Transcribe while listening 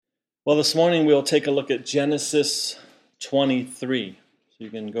Well, this morning we'll take a look at Genesis 23. So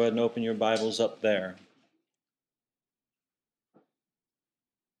you can go ahead and open your Bibles up there.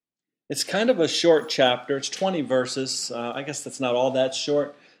 It's kind of a short chapter. It's 20 verses. I guess that's not all that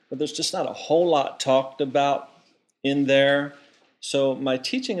short, but there's just not a whole lot talked about in there. So my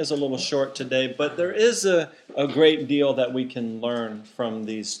teaching is a little short today, but there is a great deal that we can learn from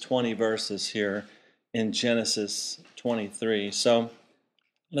these 20 verses here in Genesis 23. So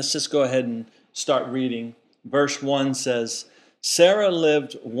let's just go ahead and start reading. Verse 1 says, Sarah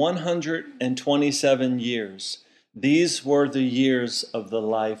lived 127 years. These were the years of the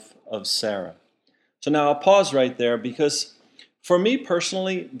life of Sarah. So now I'll pause right there because for me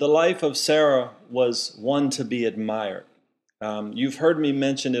personally, the life of Sarah was one to be admired. You've heard me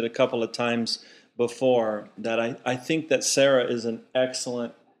mention it a couple of times before that I think that Sarah is an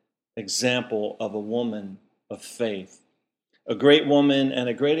excellent example of a woman of faith. A great woman and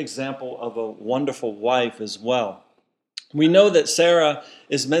a great example of a wonderful wife as well. We know that Sarah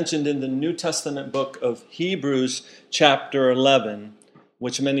is mentioned in the New Testament book of Hebrews chapter 11,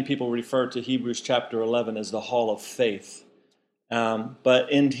 which many people refer to Hebrews chapter 11 as the Hall of Faith.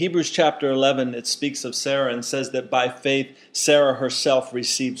 But in Hebrews chapter 11, it speaks of Sarah and says that by faith, Sarah herself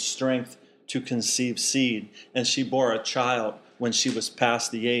received strength to conceive seed, and she bore a child when she was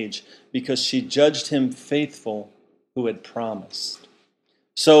past the age, because she judged him faithful who had promised.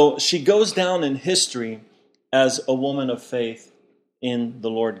 So she goes down in history as a woman of faith in the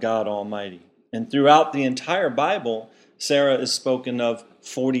Lord God Almighty. And throughout the entire Bible, Sarah is spoken of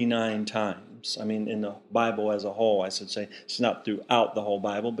 49 times. I mean, in the Bible as a whole, I should say. She's not throughout the whole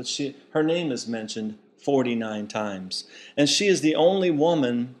Bible, but her name is mentioned 49 times. And she is the only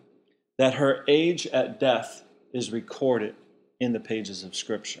woman that her age at death is recorded in the pages of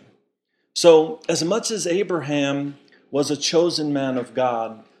Scripture. So, as much as Abraham was a chosen man of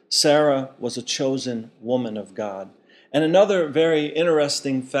God, Sarah was a chosen woman of God. And another very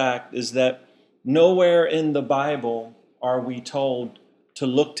interesting fact is that nowhere in the Bible are we told to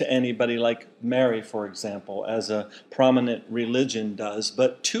look to anybody like Mary, for example, as a prominent religion does.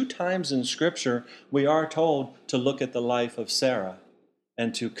 But 2 times in Scripture, we are told to look at the life of Sarah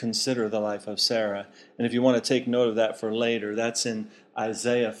and to consider the life of Sarah. And if you want to take note of that for later, that's in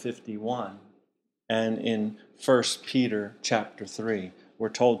Isaiah 51 and in 1 Peter chapter 3. We're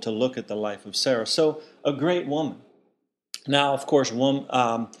told to look at the life of Sarah. So, a great woman. Now, of course,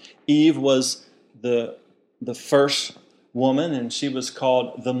 Eve was the first woman, and she was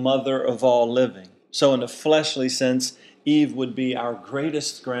called the mother of all living. So, in a fleshly sense, Eve would be our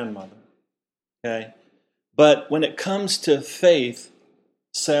greatest grandmother. Okay? But when it comes to faith,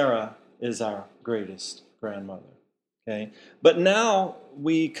 Sarah is our greatest grandmother. Okay? But now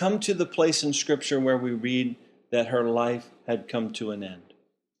we come to the place in Scripture where we read that her life had come to an end.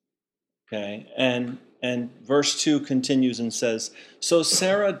 Okay? And verse 2 continues and says, So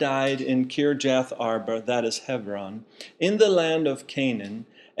Sarah died in Kirjath Arba, that is Hebron, in the land of Canaan,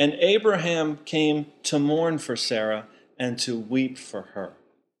 and Abraham came to mourn for Sarah and to weep for her.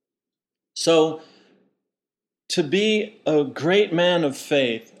 So, to be a great man of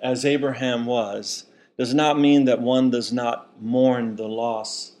faith, as Abraham was, does not mean that one does not mourn the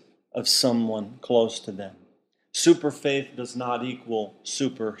loss of someone close to them. Super faith does not equal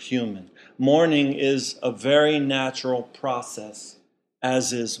superhuman. Mourning is a very natural process,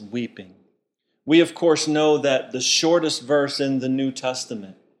 as is weeping. We, of course, know that the shortest verse in the New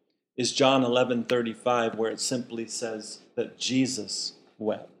Testament is John 11:35, where it simply says that Jesus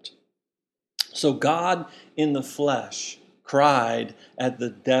wept. So God in the flesh cried at the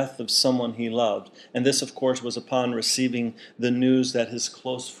death of someone he loved. And this, of course, was upon receiving the news that his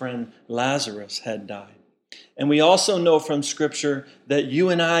close friend Lazarus had died. And we also know from Scripture that you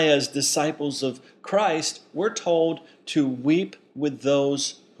and I, as disciples of Christ, we're told to weep with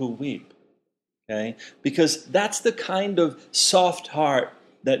those who weep. Okay? Because that's the kind of soft heart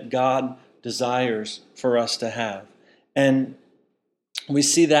that God desires for us to have. And we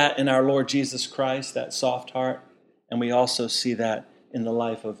see that in our Lord Jesus Christ, that soft heart, and we also see that in the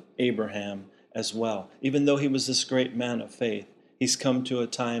life of Abraham as well. Even though he was this great man of faith, he's come to a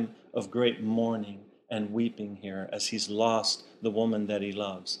time of great mourning and weeping here as he's lost the woman that he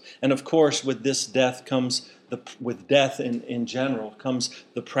loves. And of course, with this death comes, with death in general, comes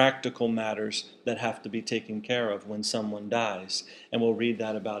the practical matters that have to be taken care of when someone dies. And we'll read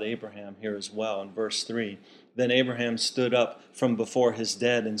that about Abraham here as well in verse 3. Then Abraham stood up from before his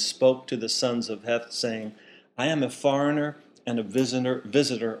dead and spoke to the sons of Heth, saying, I am a foreigner and a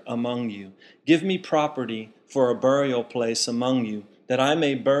visitor among you. Give me property for a burial place among you, that I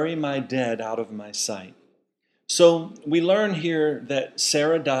may bury my dead out of my sight. So we learn here that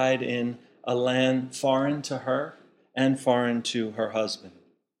Sarah died in a land foreign to her and foreign to her husband.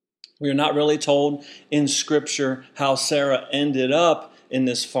 We are not really told in Scripture how Sarah ended up in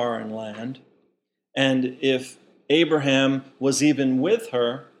this foreign land, and if Abraham was even with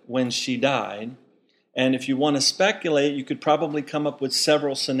her when she died. And if you want to speculate, you could probably come up with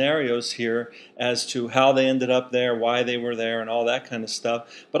several scenarios here as to how they ended up there, why they were there, and all that kind of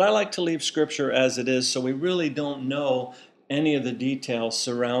stuff. But I like to leave Scripture as it is, so we really don't know any of the details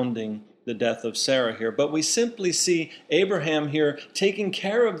surrounding the death of Sarah here. But we simply see Abraham here taking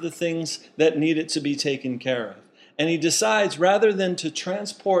care of the things that needed to be taken care of. And he decides, rather than to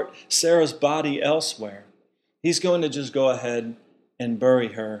transport Sarah's body elsewhere, he's going to just go ahead and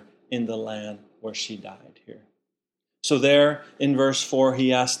bury her in the land where she died here. So there in verse 4,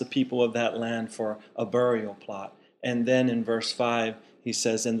 he asked the people of that land for a burial plot. And then in verse 5, he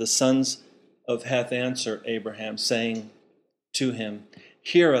says, "And the sons of Heth answered Abraham, saying to him,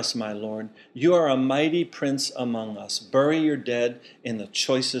 'Hear us, my Lord. You are a mighty prince among us. Bury your dead in the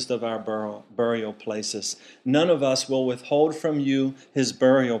choicest of our burial places. None of us will withhold from you his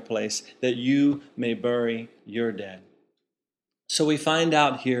burial place, that you may bury your dead.'" So we find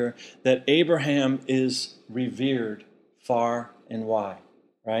out here that Abraham is revered far and wide,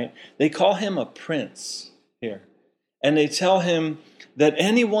 right? They call him a prince here. And they tell him that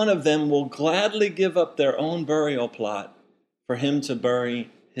any one of them will gladly give up their own burial plot for him to bury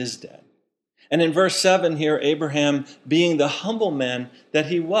his dead. And in verse 7 here, Abraham, being the humble man that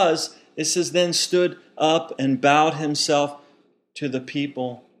he was, it says, then stood up and bowed himself to the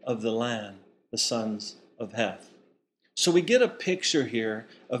people of the land, the sons of Heth. So we get a picture here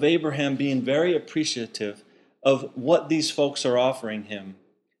of Abraham being very appreciative of what these folks are offering him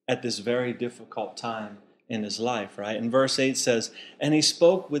at this very difficult time in his life, right? And verse 8 says, "And he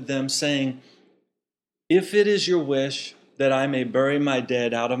spoke with them, saying, 'If it is your wish that I may bury my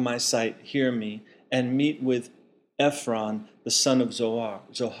dead out of my sight, hear me, and meet with Ephron, the son of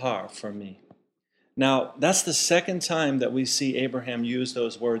Zohar, for me.'" Now, that's the second time that we see Abraham use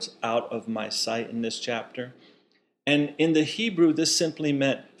those words, "out of my sight," in this chapter. And in the Hebrew, this simply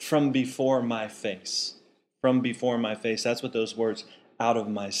meant "from before my face." From before my face. That's what those words, "out of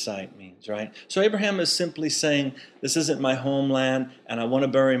my sight," means, right? So Abraham is simply saying, this isn't my homeland, and I want to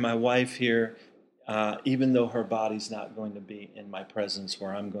bury my wife here, even though her body's not going to be in my presence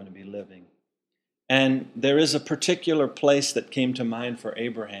where I'm going to be living. And there is a particular place that came to mind for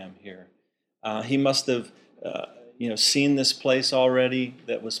Abraham here. He must have seen this place already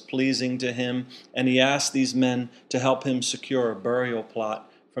that was pleasing to him, and he asked these men to help him secure a burial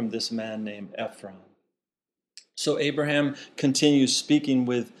plot from this man named Ephron. So Abraham continues speaking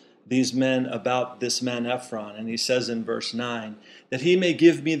with these men about this man Ephron, and he says in verse 9, "that he may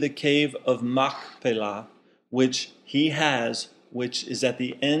give me the cave of Machpelah, which he has, which is at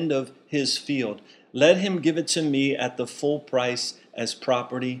the end of his field. Let him give it to me at the full price as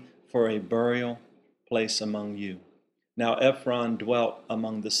property for a burial place among you." Now Ephron dwelt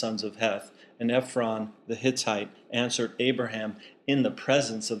among the sons of Heth, and Ephron the Hittite answered Abraham in the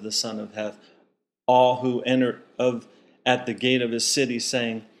presence of the son of Heth, all who entered at the gate of his city,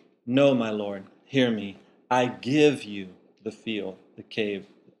 saying, "No, my lord, hear me. I give you the field, the cave,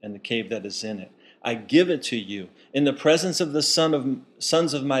 and the cave that is in it. I give it to you. In the presence of the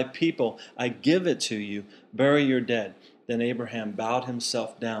sons of my people, I give it to you. Bury your dead." Then Abraham bowed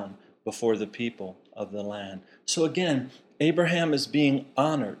himself down before the people of the land. So again, Abraham is being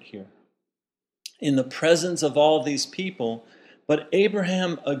honored here in the presence of all these people, but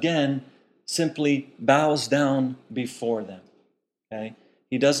Abraham again simply bows down before them. Okay?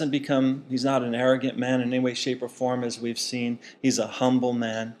 He's not an arrogant man in any way, shape, or form, as we've seen. He's a humble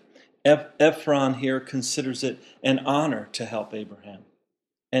man. Ephron here considers it an honor to help Abraham.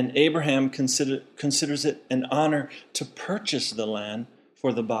 And Abraham considers it an honor to purchase the land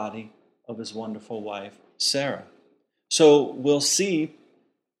for the body of his wonderful wife, Sarah. So we'll see,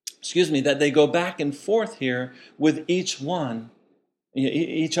 that they go back and forth here with each other.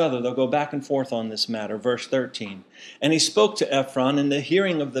 They'll go back and forth on this matter. Verse 13. "And he spoke to Ephron in the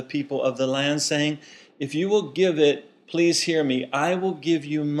hearing of the people of the land, saying, 'If you will give it, please hear me. I will give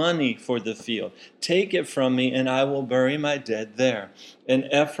you money for the field. Take it from me, and I will bury my dead there.' And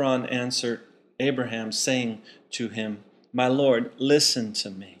Ephron answered Abraham, saying to him, 'My Lord, listen to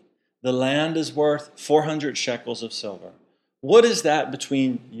me. The land is worth 400 shekels of silver. What is that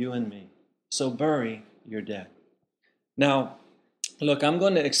between you and me? So bury your dead.'" Now, look, I'm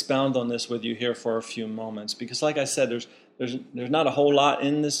going to expound on this with you here for a few moments, because like I said, there's not a whole lot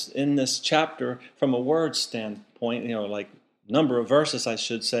in this chapter from a word standpoint, like number of verses, I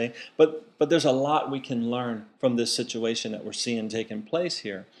should say, but there's a lot we can learn from this situation that we're seeing taking place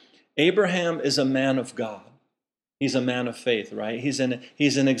here. Abraham is a man of God. He's a man of faith, right? He's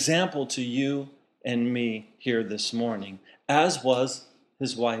an example to you and me here this morning, as was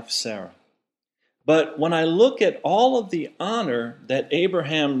his wife Sarah. But when I look at all of the honor that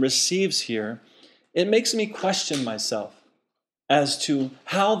Abraham receives here, it makes me question myself as to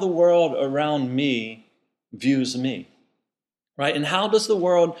how the world around me views me, right? And how does the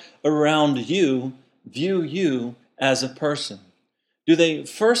world around you view you as a person? Do they,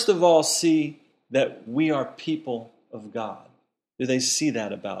 first of all, see that we are people of God? Do they see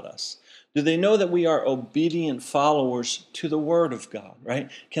that about us? Do they know that we are obedient followers to the Word of God,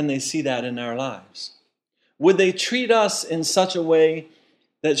 right? Can they see that in our lives? Would they treat us in such a way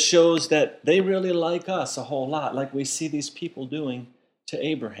that shows that they really like us a whole lot, like we see these people doing to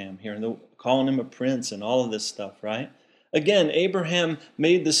Abraham here, and calling him a prince and all of this stuff, right? Again, Abraham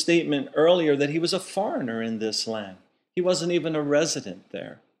made the statement earlier that he was a foreigner in this land. He wasn't even a resident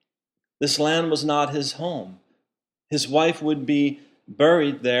there. This land was not his home. His wife would be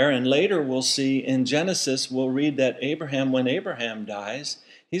buried there, and later we'll see in Genesis, we'll read that Abraham, when Abraham dies,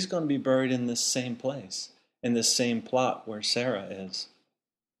 he's going to be buried in this same place, in this same plot where Sarah is,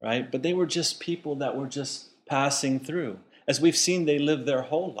 right? But they were just people that were just passing through. As we've seen, they lived their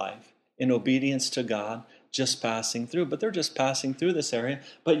whole life in obedience to God, just passing through. But they're just passing through this area,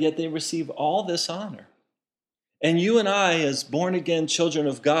 but yet they receive all this honor. And you and I, as born-again children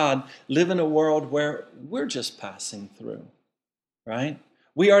of God, live in a world where we're just passing through, right?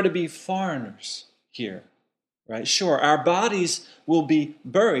 We are to be foreigners here, right? Sure, our bodies will be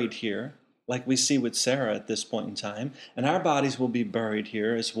buried here, like we see with Sarah at this point in time, and our bodies will be buried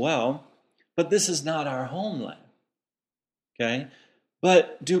here as well, but this is not our homeland, okay?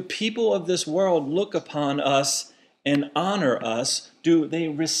 But do people of this world look upon us and honor us? Do they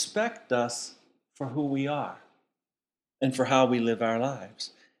respect us for who we are and for how we live our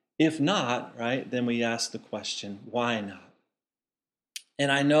lives? If not, right, then we ask the question, why not?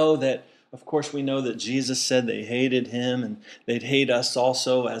 And I know that, of course, we know that Jesus said they hated him and they'd hate us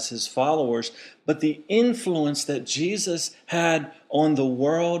also as his followers, but the influence that Jesus had on the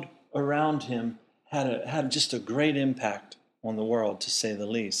world around him had just a great impact on the world, to say the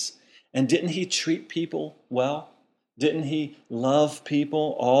least. And didn't he treat people well? Didn't he love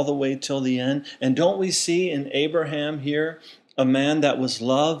people all the way till the end? And don't we see in Abraham here a man that was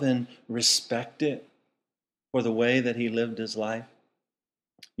loved and respected for the way that he lived his life?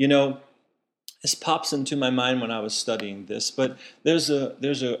 You know, this pops into my mind when I was studying this, but there's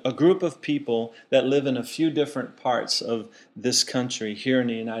a group of people that live in a few different parts of this country here in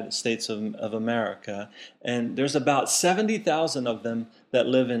the United States of America, and there's about 70,000 of them that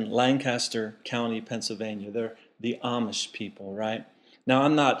live in Lancaster County, Pennsylvania. They're the Amish people, right? Now,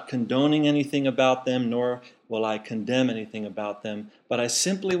 I'm not condoning anything about them, nor will I condemn anything about them, but I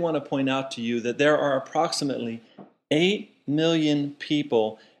simply want to point out to you that there are approximately 8 million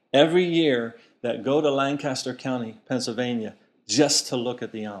people every year that go to Lancaster County, Pennsylvania, just to look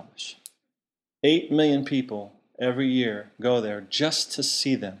at the Amish. 8 million people every year go there just to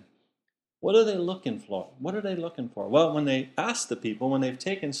see them. What are they looking for? What are they looking for? Well, when they ask the people, when they've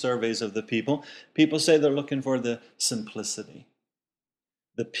taken surveys of the people, people say they're looking for the simplicity,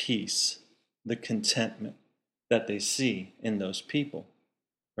 the peace, the contentment that they see in those people,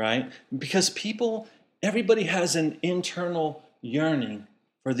 right? Because everybody has an internal yearning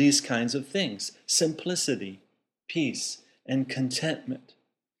for these kinds of things: simplicity, peace, and contentment.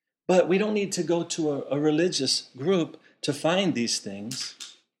 But we don't need to go to a religious group to find these things.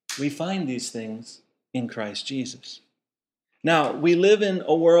 We find these things in Christ Jesus. Now, we live in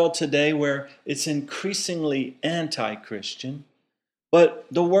a world today where it's increasingly anti-Christian, but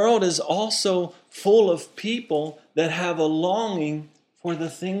the world is also full of people that have a longing for the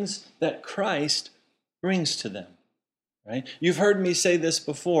things that Christ brings to them. Right? You've heard me say this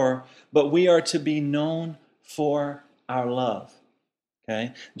before, but we are to be known for our love.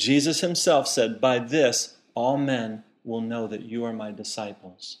 Okay? Jesus himself said, "By this all men will know that you are my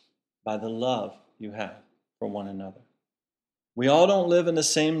disciples, by the love you have for one another." We all don't live in the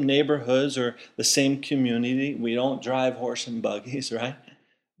same neighborhoods or the same community. We don't drive horse and buggies, right?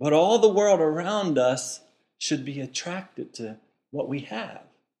 But all the world around us should be attracted to what we have,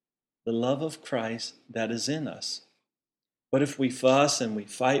 the love of Christ that is in us. But if we fuss and we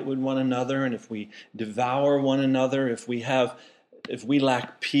fight with one another, and if we devour one another, if we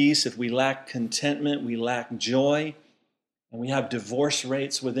lack peace, if we lack contentment, we lack joy, and we have divorce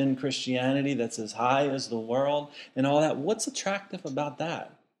rates within Christianity that's as high as the world and all that, what's attractive about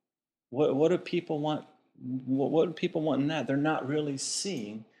that? What do people want What do people want in that? They're not really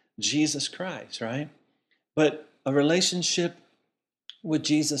seeing Jesus Christ, right? But a relationship with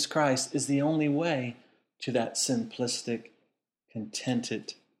Jesus Christ is the only way to that simplistic,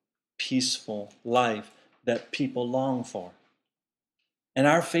 contented, peaceful life that people long for. And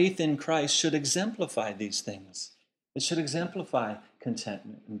our faith in Christ should exemplify these things. It should exemplify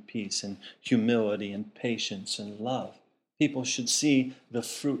contentment and peace and humility and patience and love. People should see the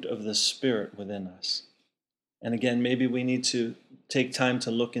fruit of the Spirit within us. And again, maybe we need to take time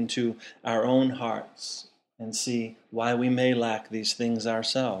to look into our own hearts and see why we may lack these things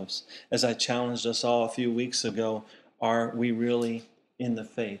ourselves. As I challenged us all a few weeks ago, are we really in the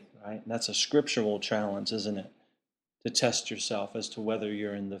faith, right? And that's a scriptural challenge, isn't it? To test yourself as to whether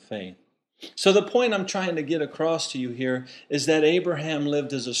you're in the faith. So the point I'm trying to get across to you here is that Abraham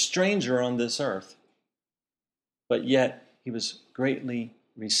lived as a stranger on this earth, but yet he was greatly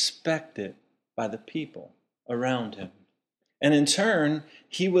respected by the people around him. And in turn,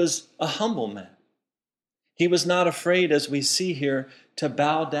 he was a humble man. He was not afraid, as we see here, to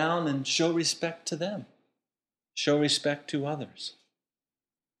bow down and show respect to them, show respect to others.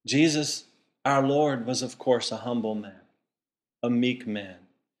 Jesus, our Lord, was of course a humble man, a meek man,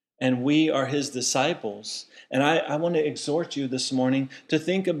 and we are his disciples. And I want to exhort you this morning to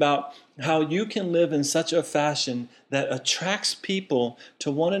think about how you can live in such a fashion that attracts people to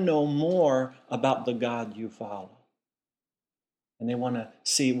want to know more about the God you follow. And they want to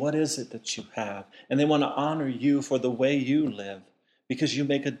see what is it that you have. And they want to honor you for the way you live because you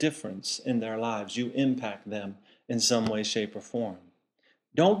make a difference in their lives. You impact them in some way, shape, or form.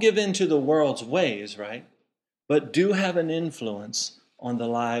 Don't give in to the world's ways, right? But do have an influence on the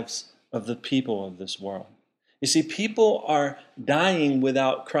lives of the people of this world. You see, people are dying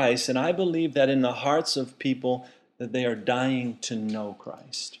without Christ, and I believe that in the hearts of people that they are dying to know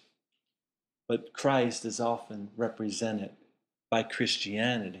Christ. But Christ is often represented by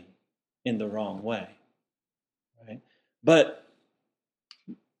Christianity in the wrong way, right? But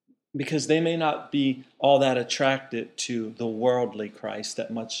because they may not be all that attracted to the worldly Christ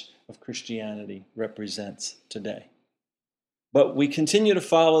that much of Christianity represents today. But we continue to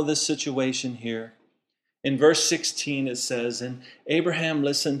follow this situation here. In verse 16 it says, "And Abraham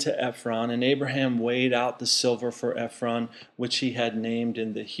listened to Ephron, and Abraham weighed out the silver for Ephron, which he had named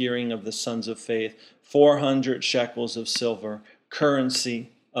in the hearing of the sons of faith, 400 shekels of silver, currency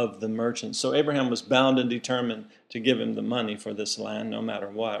of the merchants." So Abraham was bound and determined to give him the money for this land, no matter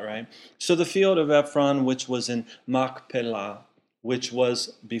what, right? "So the field of Ephron, which was in Machpelah, which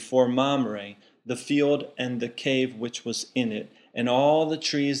was before Mamre, the field and the cave which was in it, and all the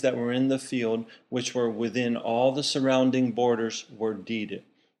trees that were in the field, which were within all the surrounding borders, were deeded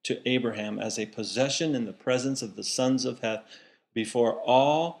to Abraham as a possession in the presence of the sons of Heth, before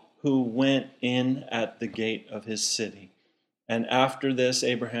all who went in at the gate of his city. And after this,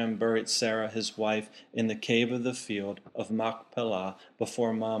 Abraham buried Sarah, his wife, in the cave of the field of Machpelah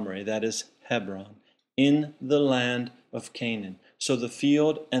before Mamre, that is Hebron, in the land of Canaan. So the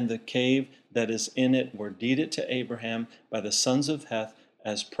field and the cave that is in it were deeded to Abraham by the sons of Heth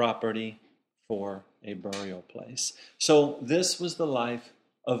as property for a burial place." So this was the life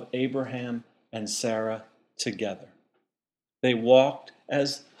of Abraham and Sarah together. They walked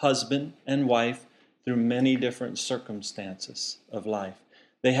as husband and wife through many different circumstances of life.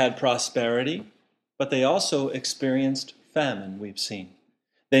 They had prosperity, but they also experienced famine, we've seen.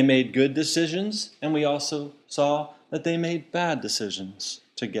 They made good decisions, and we also saw that they made bad decisions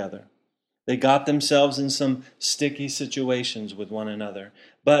together. They got themselves in some sticky situations with one another.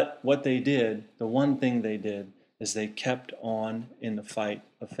 But what they did, the one thing they did, is they kept on in the fight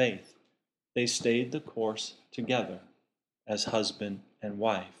of faith. They stayed the course together as husband and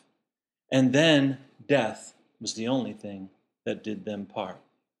wife. And then death was the only thing that did them part.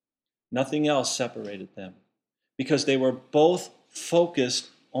 Nothing else separated them because they were both focused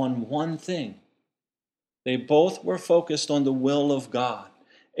on one thing. They both were focused on the will of God.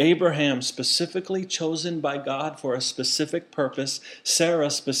 Abraham specifically chosen by God for a specific purpose. Sarah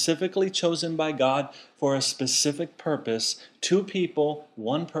specifically chosen by God for a specific purpose. Two people,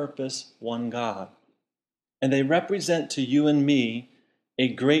 one purpose, one God. And they represent to you and me a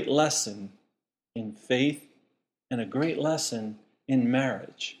great lesson in faith and a great lesson in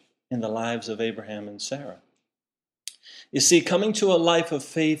marriage in the lives of Abraham and Sarah. You see, coming to a life of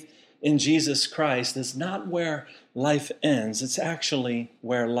faith in Jesus Christ is not where life ends. It's actually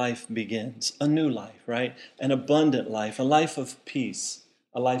where life begins. A new life, right? An abundant life, a life of peace,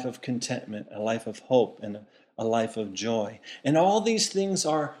 a life of contentment, a life of hope, and a life of joy. And all these things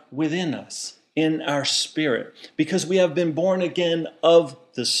are within us, in our spirit, because we have been born again of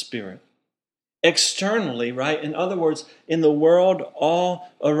the Spirit. externally, right? In other words, in the world all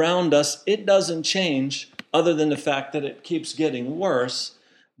around us, it doesn't change other than the fact that it keeps getting worse,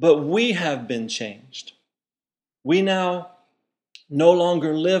 but we have been changed. We now no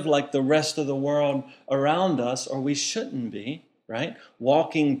longer live like the rest of the world around us, or we shouldn't be, right?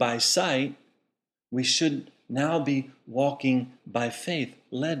 Walking by sight, we should now be walking by faith,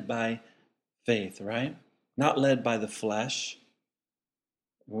 led by faith, right? Not led by the flesh.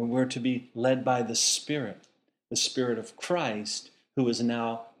 We're to be led by the Spirit of Christ, who is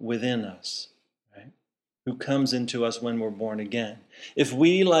now within us, right? Who comes into us when we're born again. If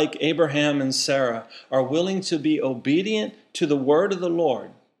we, like Abraham and Sarah, are willing to be obedient to the word of the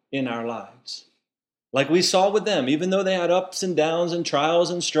Lord in our lives, like we saw with them, even though they had ups and downs and trials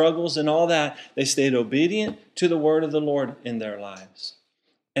and struggles and all that, they stayed obedient to the word of the Lord in their lives.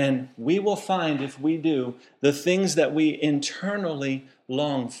 And we will find, if we do, the things that we internally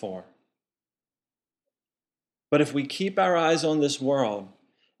long for. But if we keep our eyes on this world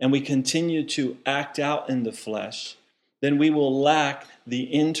and we continue to act out in the flesh, then we will lack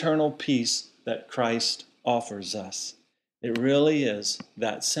the internal peace that Christ offers us. It really is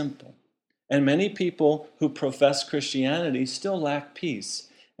that simple. And many people who profess Christianity still lack peace,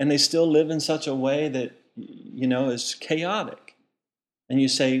 and they still live in such a way that, is chaotic. And you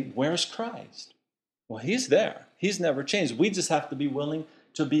say, where's Christ? Well, he's there. He's never changed. We just have to be willing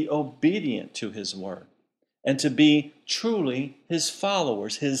to be obedient to his word and to be truly his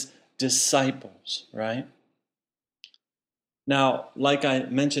followers, his disciples, right? Now, like I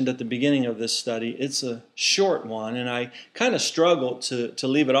mentioned at the beginning of this study, it's a short one, and I kind of struggled to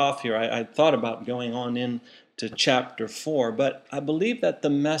leave it off here. I thought about going on into chapter 4, but I believe that the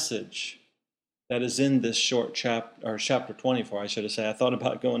message that is in this short chapter, or chapter 24, I should have said, I thought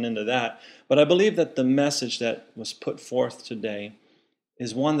about going into that, but I believe that the message that was put forth today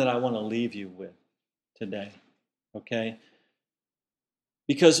is one that I want to leave you with today, okay?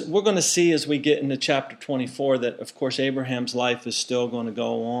 Because we're going to see as we get into chapter 24 that, of course, Abraham's life is still going to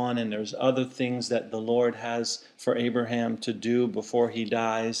go on, and there's other things that the Lord has for Abraham to do before he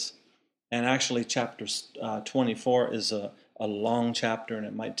dies. And actually, chapter 24 is a long chapter, and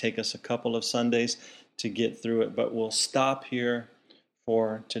it might take us a couple of Sundays to get through it. But we'll stop here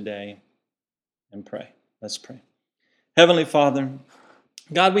for today and pray. Let's pray. Heavenly Father,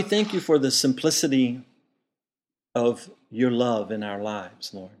 God, we thank you for the simplicity of your love in our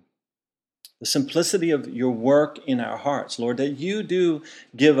lives, Lord. The simplicity of your work in our hearts, Lord, that you do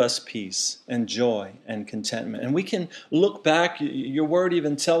give us peace and joy and contentment. And we can look back, your word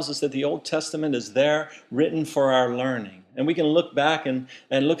even tells us that the Old Testament is there written for our learning. And we can look back and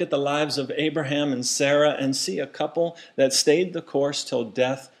look at the lives of Abraham and Sarah and see a couple that stayed the course till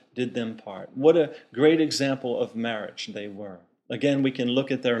death did them part. What a great example of marriage they were. Again, we can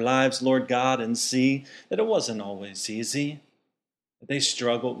look at their lives, Lord God, and see that it wasn't always easy. They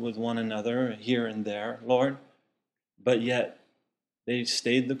struggled with one another here and there, Lord, but yet they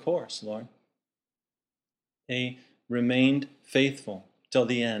stayed the course, Lord. They remained faithful till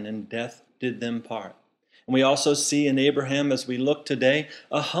the end, and death did them part. And we also see in Abraham, as we look today,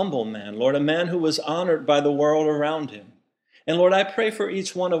 a humble man, Lord, a man who was honored by the world around him. And Lord, I pray for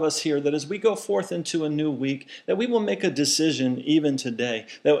each one of us here that as we go forth into a new week, that we will make a decision even today,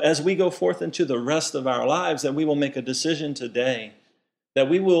 that as we go forth into the rest of our lives, that we will make a decision today, that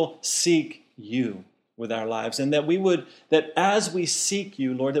we will seek you with our lives, and that as we seek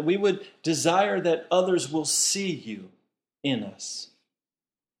you, Lord, that we would desire that others will see you in us.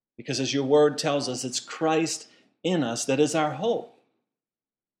 Because as your word tells us, it's Christ in us that is our hope,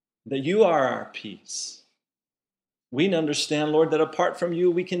 that you are our peace. We understand, Lord, that apart from you,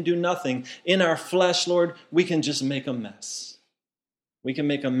 we can do nothing. In our flesh, Lord, we can just make a mess. We can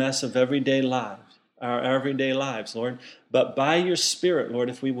make a mess of our everyday lives, Lord. But by your Spirit, Lord,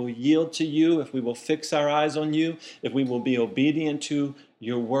 if we will yield to you, if we will fix our eyes on you, if we will be obedient to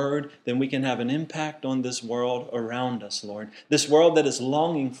your word, then we can have an impact on this world around us, Lord. This world that is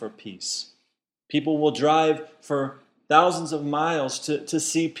longing for peace. People will drive for thousands of miles to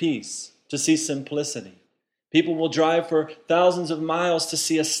see peace, to see simplicity. People will drive for thousands of miles to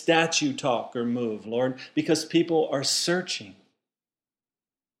see a statue talk or move, Lord, because people are searching.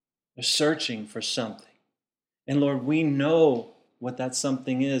 They're searching for something. And Lord, we know what that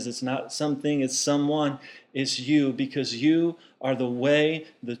something is. It's not something, it's someone. It's you, because you are the way,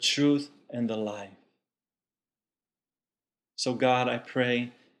 the truth, and the life. So God, I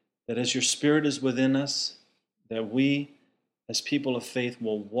pray that as your Spirit is within us, that we, as people of faith,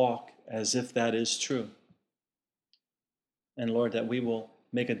 will walk as if that is true. And Lord, that we will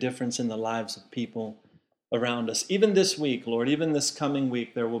make a difference in the lives of people around us. Even this week, Lord, even this coming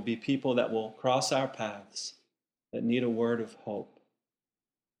week, there will be people that will cross our paths that need a word of hope,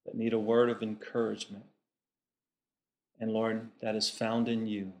 that need a word of encouragement. And Lord, that is found in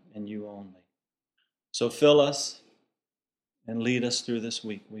you and you only. So fill us and lead us through this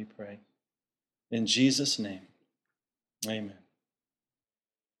week, we pray. In Jesus' name, amen.